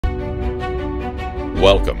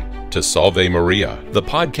Welcome to Salve Maria, the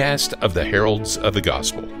podcast of the Heralds of the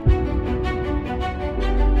Gospel.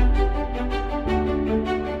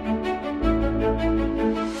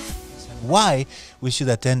 Why we should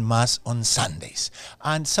attend Mass on Sundays.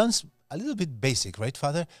 And sounds a little bit basic, right,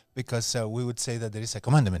 Father? Because we would say that there is a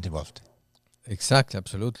commandment involved. Exactly,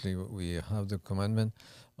 absolutely. We have the commandment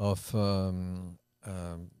of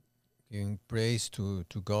giving praise to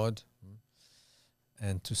God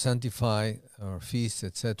and to sanctify our feasts,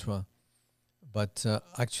 etc. But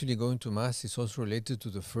actually going to Mass is also related to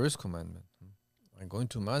the first commandment. I'm going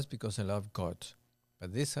to Mass because I love God.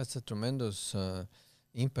 But this has a tremendous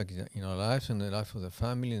impact in our lives, in the life of the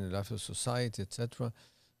family, in the life of society, etc.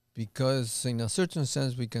 Because in a certain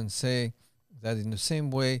sense we can say that in the same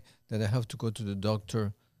way that I have to go to the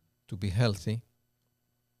doctor to be healthy,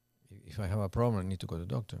 if I have a problem I need to go to the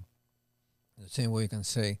doctor. In the same way you can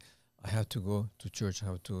say I have to go to church, I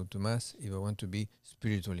have to go to Mass if I want to be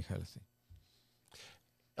spiritually healthy.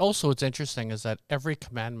 Also, what's interesting is that every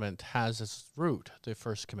commandment has its root, the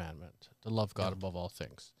first commandment, to love God above all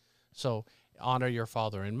things. So honor your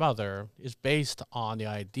father and mother is based on the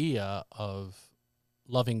idea of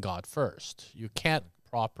loving God first. You can't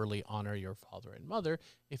properly honor your father and mother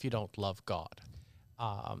if you don't love God.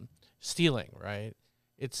 Stealing, right?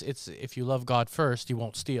 It's if you love God first, you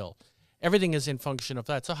won't steal. Everything is in function of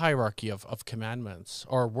that. It's a hierarchy of commandments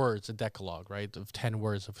or words, a decalogue, right? Of 10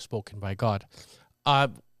 words spoken by God.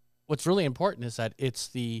 What's really important is that it's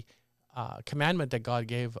the commandment that God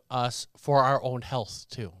gave us for our own health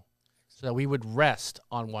too. So that we would rest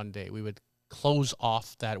on one day. We would close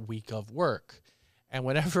off that week of work. And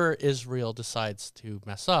whenever Israel decides to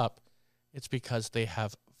mess up, it's because they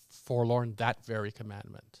have forlorn that very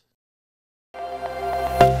commandment.